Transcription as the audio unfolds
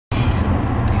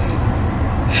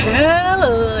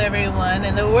everyone,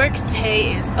 and the work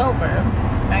day is over.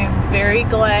 I am very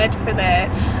glad for that.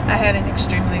 I had an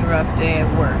extremely rough day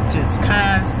at work, just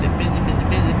constant busy,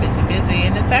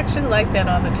 and it's actually like that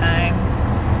all the time.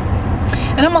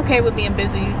 And I'm okay with being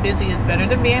busy. Busy is better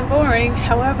than being boring.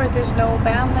 However, there's no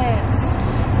balance.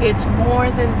 It's more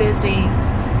than busy.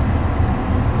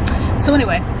 So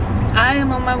anyway, I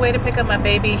am on my way to pick up my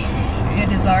baby.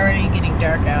 It is already getting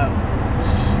dark out.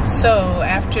 So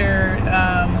after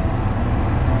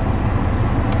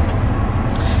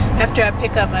I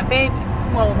pick up my baby,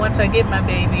 well, once I get my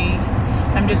baby,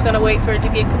 I'm just gonna wait for it to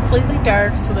get completely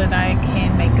dark so that I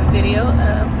can make a video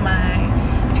of my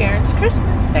parents'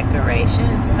 Christmas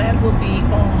decorations, and that will be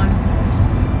on,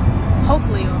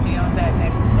 hopefully it will be on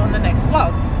the next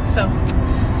vlog. So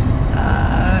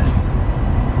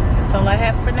that's all I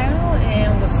have for now,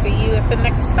 and we'll see you at the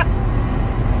next stop.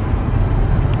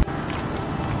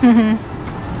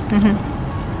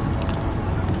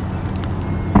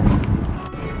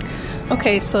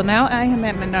 Okay, so now I am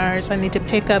at Menards. I need to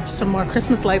pick up some more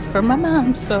Christmas lights for my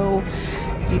mom, so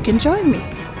you can join me.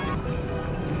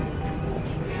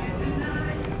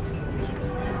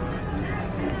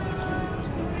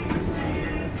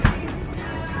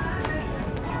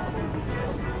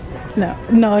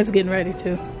 No, it's getting ready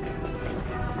to.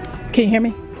 Can you hear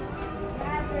me?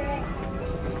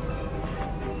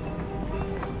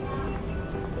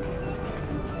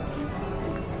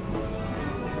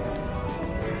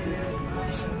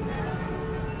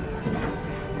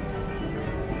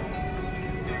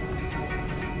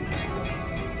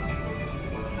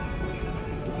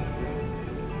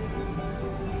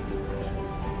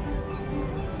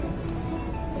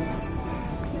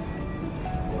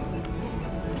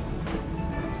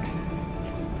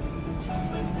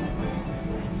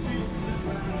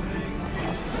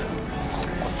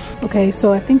 Okay,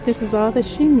 so I think this is all that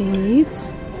she needs.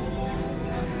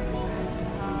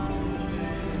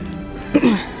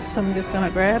 So I'm just gonna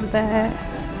grab that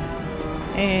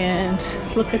and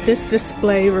look at this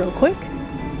display real quick.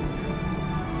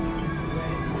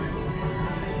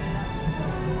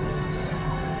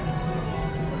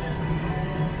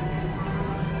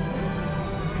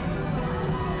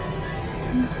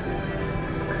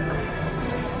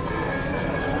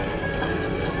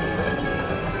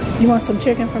 You want some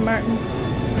chicken from Martin's?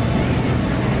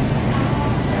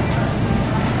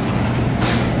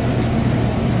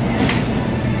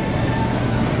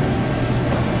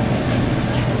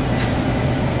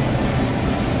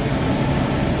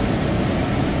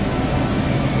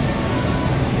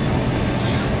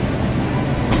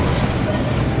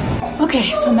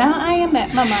 Okay, so now I am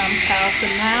at my mom's house,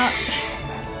 and now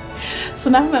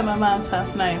I'm at my mom's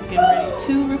house, and I am getting ready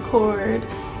to record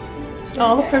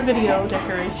all of her video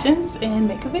decorations and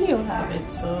make a video of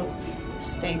it, so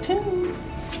stay tuned.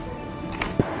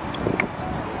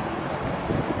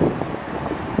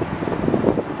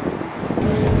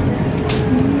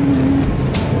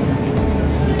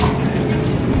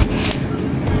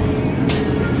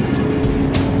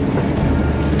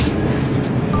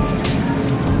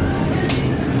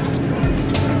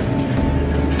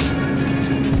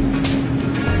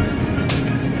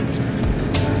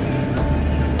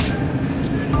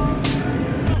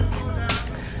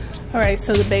 Alright,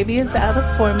 so the baby is out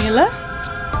of formula.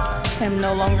 I'm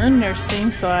no longer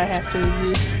nursing, so I have to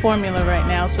use formula right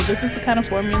now. So this is the kind of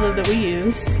formula that we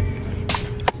use.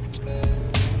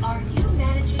 Are you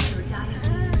managing your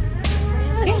diabetes?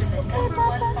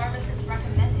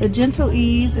 The Gentle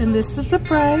Ease, and this is the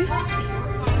price.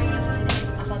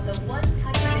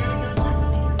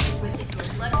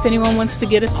 If anyone wants to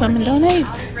get us some and donate,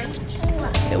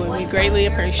 it would be greatly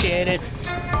appreciated.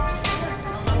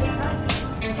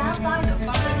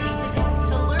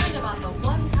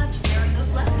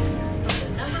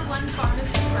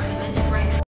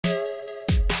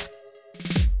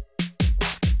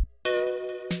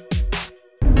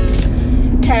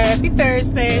 Happy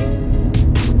Thursday.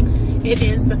 It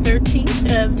is the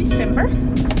 13th of December.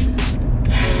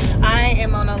 I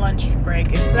am on a lunch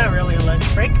break. It's not really a lunch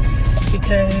break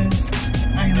because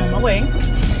I am on my way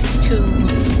to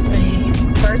a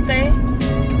birthday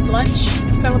lunch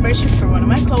celebration for one of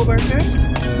my co-workers.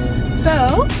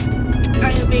 So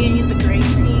I am being the great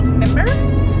team member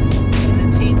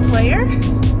and the team player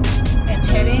and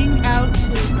heading out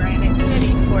to Granite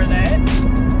City for that.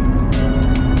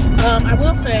 I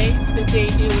will say that they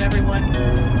do everyone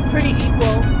pretty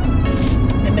equal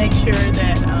and make sure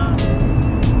that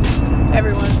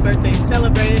everyone's birthday is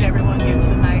celebrated, everyone gets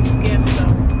a nice gift, so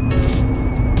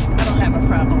I don't have a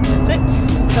problem with it.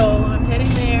 So I'm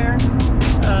heading there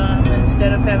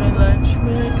instead of having lunch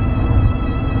with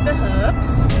the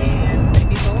hubs and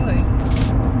baby boy.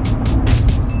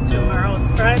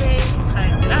 Friday, I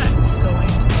am not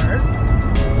going to work.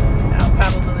 I'll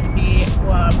probably be,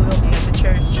 well, I will be at the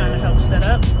church trying to help set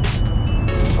up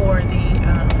for the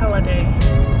holiday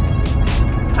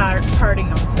party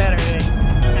on Saturday.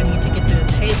 I need to get the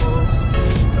tables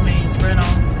from A's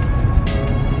Rental.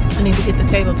 I need to get the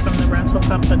tables from the rental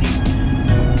company,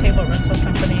 table rental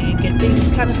company, and get things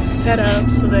kind of set up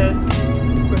so that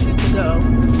we're good to go.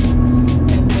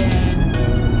 And then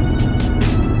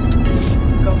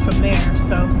go from there.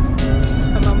 So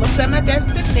I'm almost at my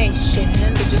destination,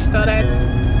 but just thought I'd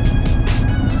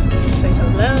say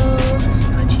hello,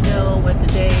 let you know what the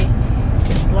day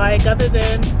is like. Other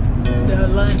than the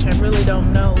lunch, I really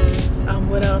don't know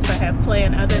what else I have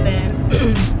planned other than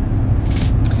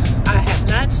I have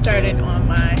not started on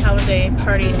my holiday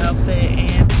party outfit,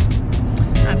 and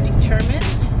I'm determined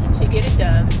to get it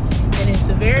done. And it's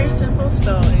a very simple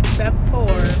sew, except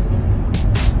for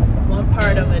one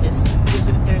part of it is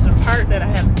there's a part that I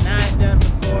have not done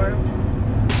before,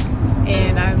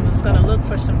 and I was going to look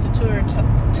for some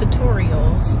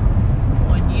tutorials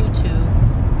on YouTube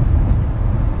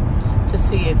to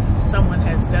see if someone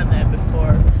has done that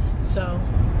before. So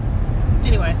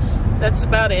anyway, that's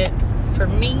about it for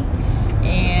me,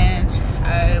 and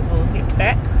I will get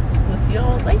back with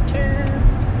y'all later.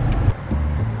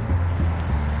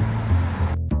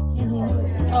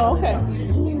 Oh, okay.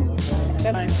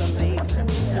 Find something.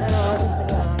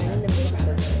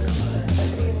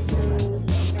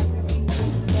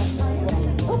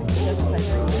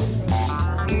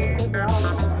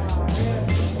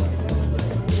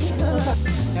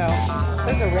 No,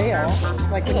 there's a rail.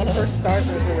 Like when you first start,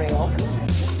 there's a rail.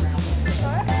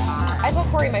 I told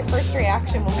Corey my first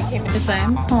reaction when we came in. Because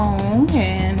I'm home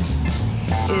and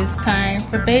it's time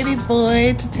for baby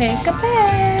boy to take a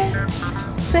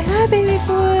bath. Say hi, baby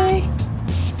boy.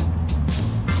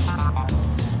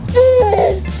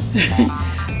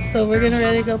 So we're getting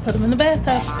ready to go put him in the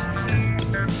bathtub.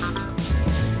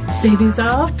 Baby's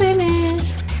all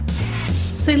finished.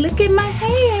 Say, look at my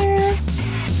hair.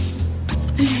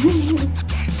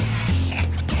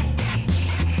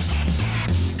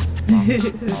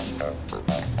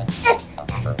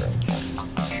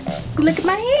 Look at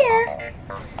my hair.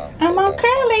 I'm all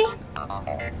curly.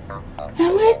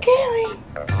 I'm all curly.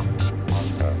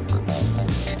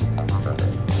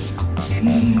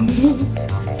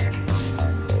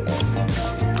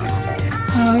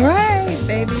 All right,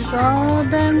 baby's all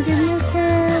done getting his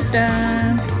hair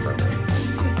done.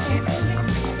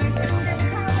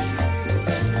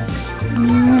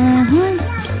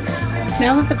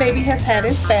 Now that the baby has had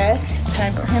his bath, it's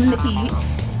time for him to eat,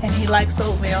 and he likes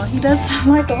oatmeal. He doesn't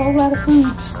like a whole lot of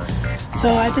foods,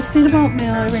 so I just feed him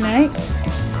oatmeal every night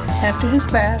after his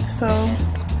bath so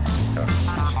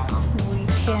we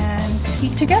can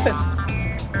eat together.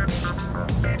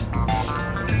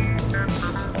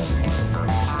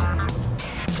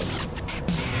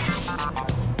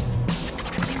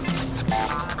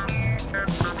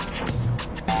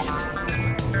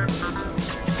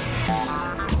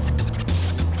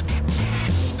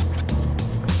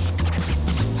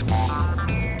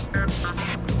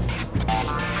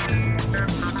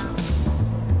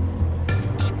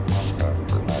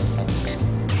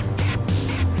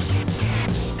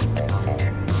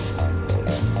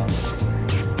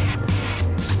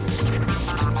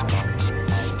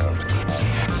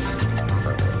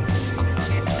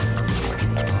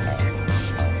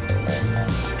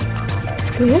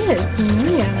 Good,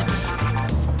 yeah.